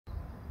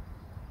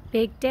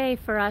Big day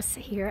for us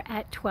here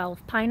at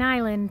 12 Pine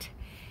Island.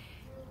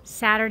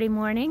 Saturday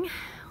morning,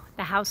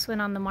 the house went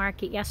on the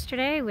market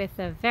yesterday with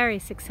a very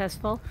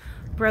successful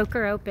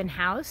broker open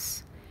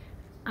house.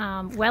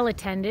 Well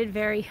attended,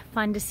 very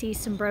fun to see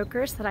some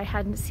brokers that I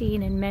hadn't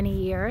seen in many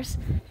years.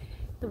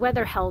 The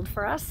weather held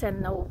for us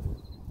and the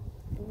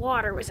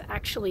water was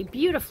actually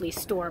beautifully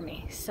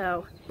stormy,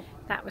 so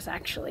that was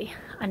actually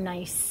a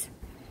nice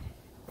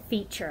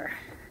feature.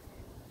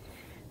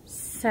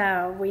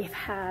 So we've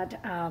had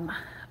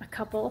a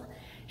couple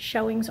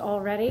showings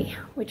already,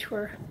 which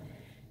were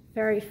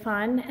very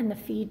fun, and the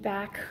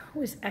feedback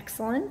was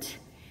excellent.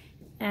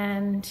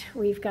 And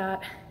we've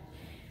got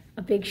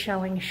a big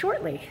showing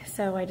shortly.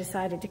 So I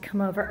decided to come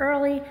over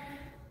early,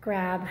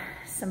 grab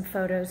some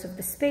photos of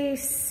the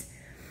space.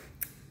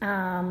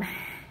 And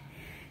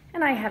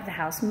I have the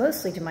house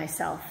mostly to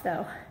myself,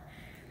 though.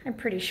 I'm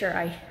pretty sure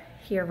I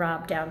hear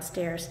Rob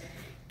downstairs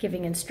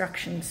giving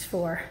instructions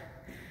for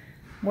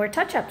more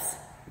touch-ups.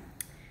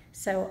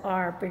 So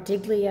our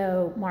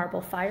Berdiglio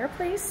marble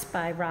fireplace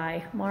by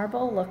Rye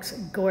Marble looks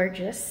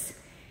gorgeous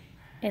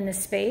in the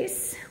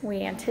space.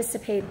 We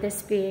anticipate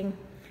this being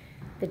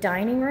the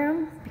dining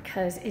room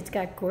because it's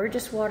got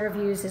gorgeous water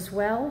views as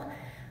well.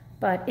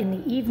 But in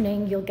the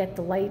evening, you'll get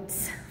the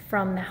lights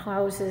from the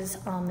houses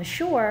on the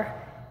shore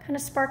kind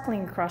of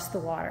sparkling across the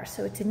water.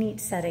 So it's a neat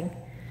setting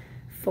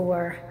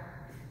for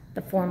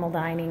the formal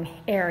dining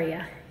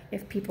area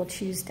if people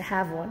choose to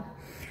have one.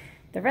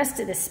 The rest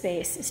of the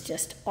space is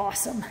just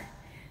awesome.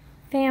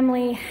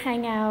 Family,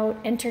 hangout,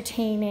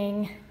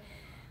 entertaining.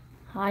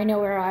 I know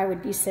where I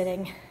would be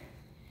sitting.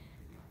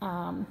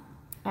 And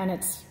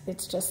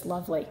it's just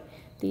lovely.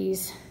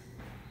 These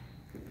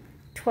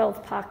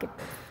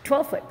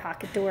 12-foot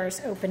pocket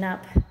doors open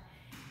up,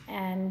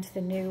 and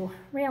the new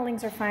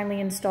railings are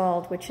finally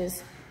installed, which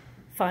is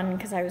fun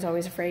because I was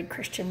always afraid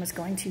Christian was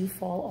going to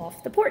fall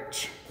off the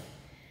porch.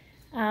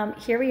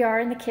 Here we are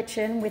in the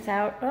kitchen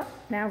without, oh,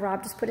 now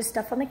Rob just put his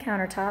stuff on the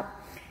countertop.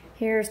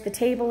 Here's the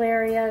table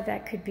area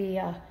that could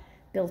be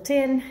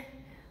built-in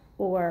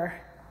or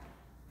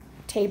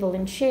table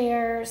and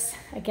chairs.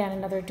 Again,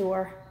 another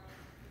door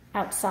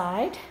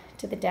outside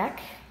to the deck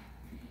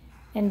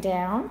and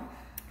down.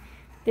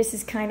 This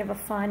is kind of a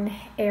fun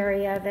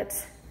area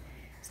that's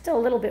still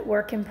a little bit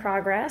work in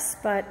progress,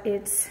 but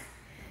it's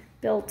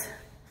built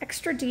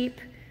extra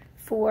deep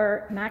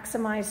for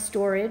maximized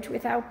storage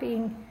without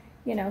being,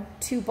 you know,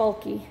 too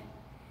bulky.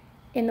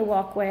 In the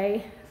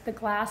walkway, the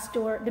glass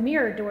door, the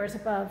mirror doors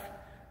above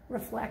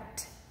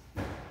reflect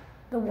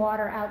the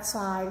water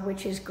outside,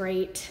 which is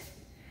great.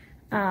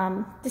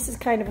 This is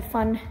kind of a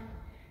fun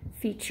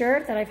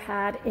feature that I've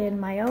had in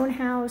my own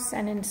house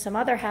and in some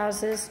other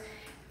houses,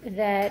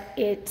 that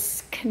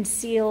it's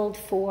concealed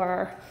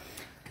for,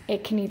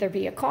 it can either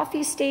be a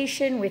coffee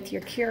station with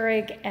your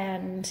Keurig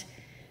and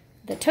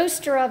the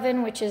toaster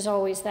oven, which is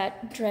always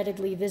that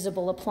dreadedly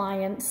visible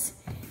appliance,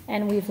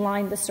 and we've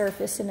lined the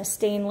surface in a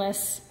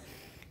stainless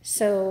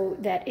so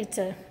that it's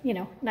a, you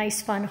know,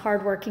 nice, fun,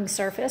 hardworking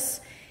surface.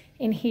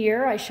 In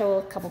here, I show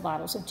a couple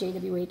bottles of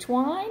JWH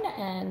wine,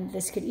 and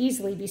this could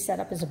easily be set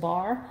up as a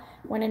bar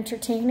when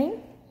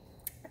entertaining.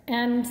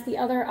 And the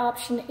other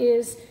option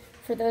is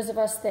for those of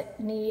us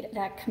that need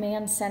that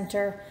command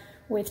center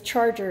with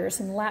chargers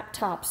and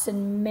laptops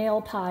and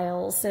mail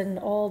piles and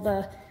all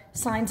the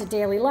signs of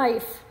daily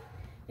life.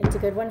 It's a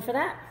good one for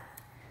that.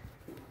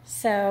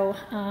 So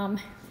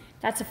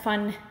that's a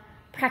fun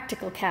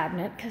practical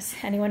cabinet, because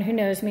anyone who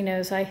knows me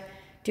knows I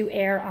do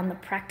err on the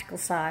practical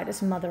side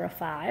as a mother of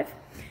 5.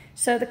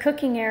 So the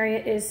cooking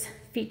area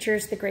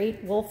features the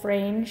great Wolf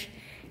range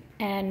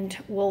and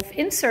Wolf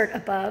insert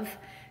above,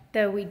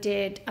 though we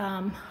did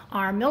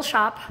our mill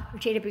shop,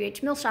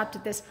 JWH mill shop,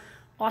 did this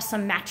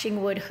awesome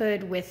matching wood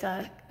hood with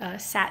a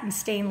satin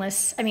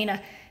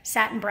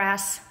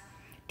brass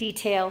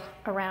detail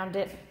around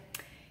it.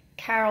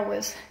 Carol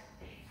was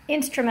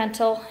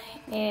instrumental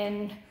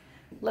in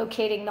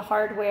locating the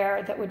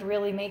hardware that would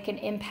really make an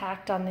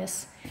impact on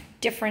this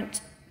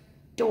different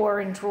door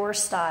and drawer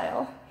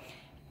style.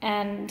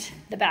 And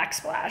the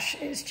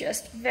backsplash is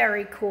just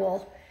very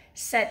cool,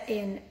 set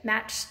in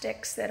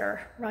matchsticks that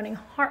are running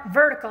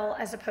vertical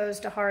as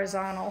opposed to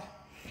horizontal,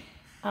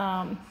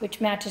 which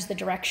matches the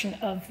direction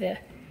of the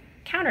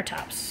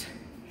countertops.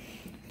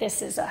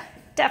 This is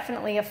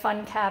definitely a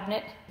fun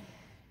cabinet.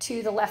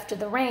 To the left of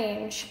the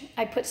range,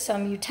 I put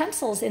some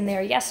utensils in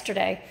there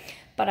yesterday,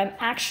 but I'm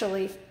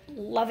actually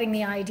loving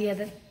the idea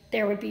that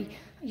there would be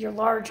your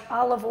large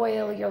olive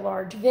oil, your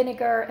large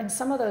vinegar, and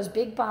some of those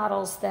big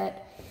bottles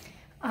that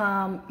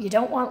you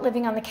don't want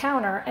living on the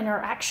counter and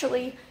are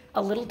actually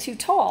a little too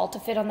tall to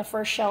fit on the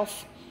first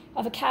shelf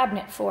of a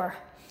cabinet for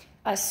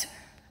us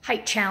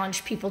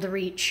height-challenged people to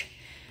reach.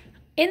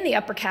 In the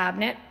upper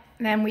cabinet,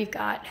 then we've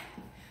got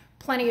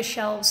plenty of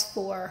shelves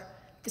for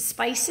the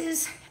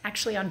spices,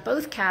 actually on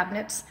both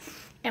cabinets,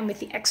 and with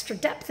the extra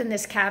depth in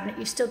this cabinet,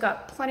 you've still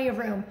got plenty of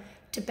room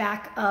to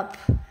back up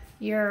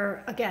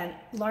your, again,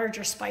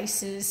 larger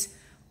spices,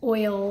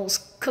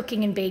 oils,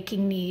 cooking and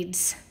baking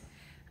needs.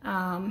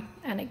 And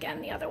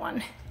again, the other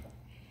one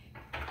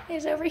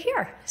is over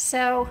here.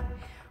 So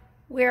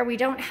where we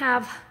don't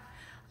have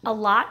a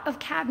lot of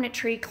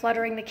cabinetry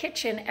cluttering the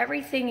kitchen,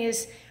 everything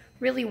is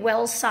really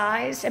well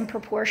sized and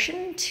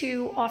proportioned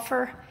to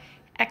offer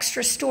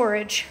extra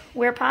storage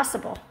where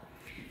possible.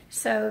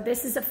 So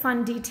this is a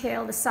fun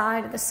detail, the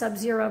side of the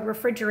Sub-Zero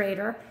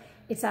refrigerator.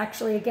 It's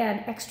actually,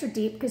 again, extra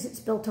deep because it's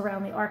built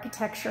around the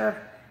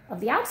architecture of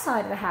the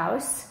outside of the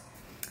house.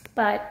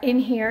 But in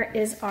here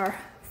is our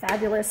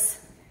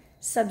fabulous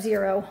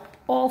Sub-Zero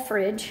all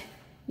fridge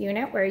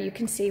unit where you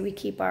can see we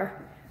keep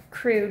our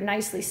crew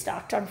nicely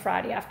stocked on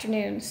Friday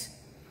afternoons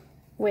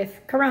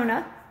with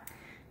Corona.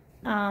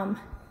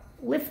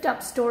 Lift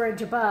up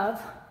storage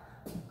above.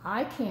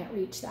 I can't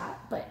reach that,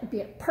 but it'd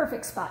be a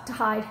perfect spot to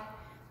hide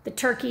the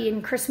turkey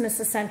and Christmas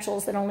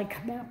essentials that only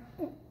come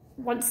out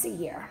once a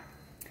year.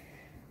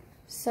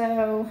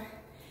 So,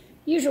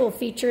 usual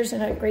features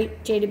in a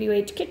great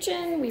JWH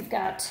kitchen. We've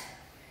got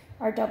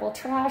our double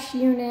trash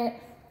unit.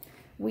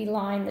 We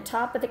line the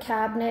top of the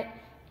cabinet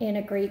in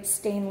a great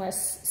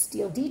stainless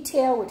steel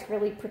detail, which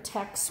really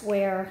protects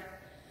where,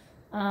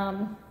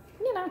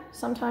 you know,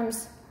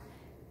 sometimes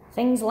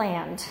things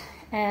land,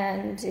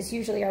 and is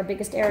usually our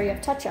biggest area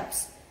of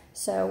touch-ups.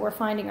 So we're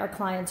finding our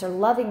clients are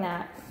loving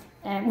that.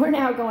 And we're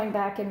now going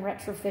back and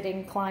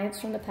retrofitting clients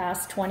from the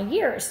past 20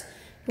 years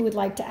who would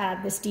like to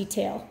add this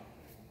detail.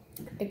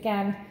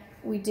 Again,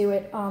 we do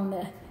it on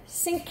the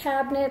sink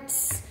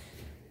cabinets,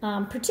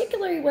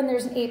 particularly when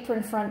there's an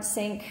apron front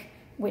sink,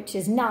 which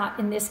is not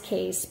in this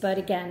case, but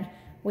again,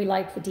 we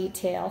like the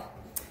detail.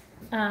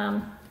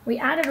 We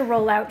added a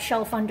rollout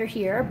shelf under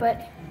here,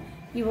 but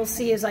you will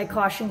see as I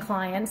caution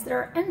clients,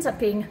 there ends up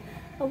being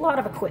a lot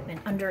of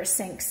equipment under a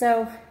sink.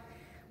 So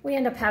we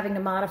end up having to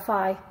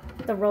modify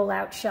the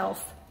rollout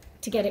shelf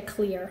to get it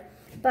clear,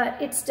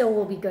 but it still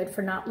will be good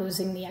for not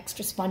losing the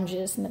extra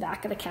sponges in the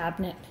back of the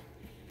cabinet.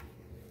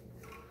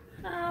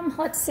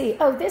 Let's see.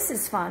 Oh, this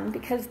is fun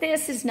because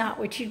this is not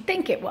what you'd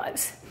think it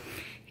was.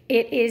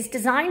 It is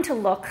designed to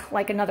look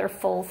like another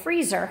full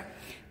freezer,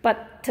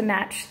 but to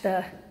match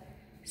the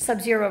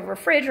Sub-Zero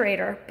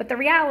refrigerator. But the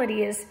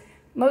reality is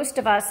most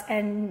of us,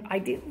 and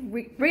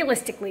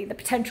realistically, the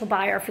potential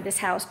buyer for this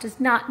house does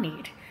not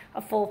need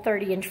a full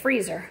 30-inch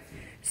freezer.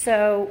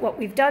 So what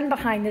we've done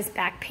behind this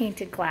back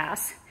painted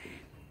glass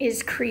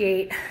is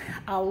create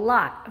a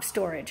lot of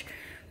storage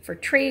for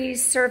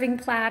trays, serving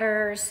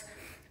platters.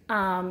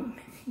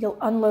 You'll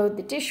unload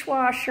the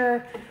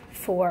dishwasher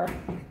for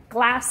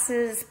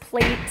glasses,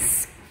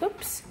 plates,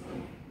 oops,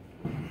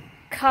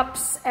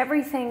 cups,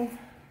 everything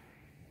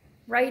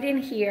right in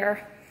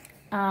here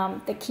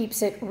that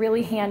keeps it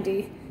really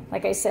handy,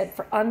 like I said,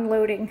 for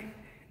unloading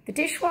the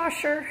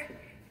dishwasher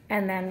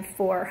and then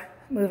for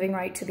moving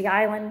right to the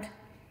island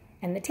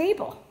and the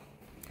table.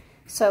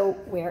 So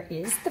where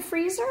is the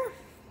freezer?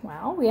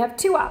 Well, we have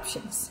two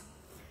options.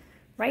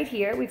 Right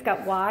here, we've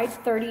got wide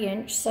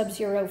 30-inch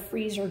Sub-Zero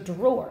freezer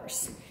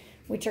drawers,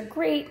 which are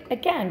great,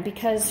 again,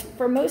 because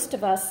for most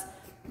of us,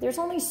 there's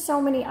only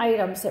so many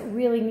items that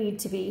really need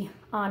to be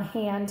on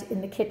hand in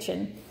the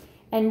kitchen.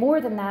 And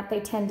more than that, they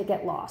tend to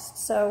get lost.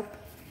 So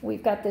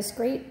we've got this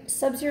great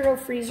Sub-Zero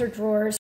freezer drawers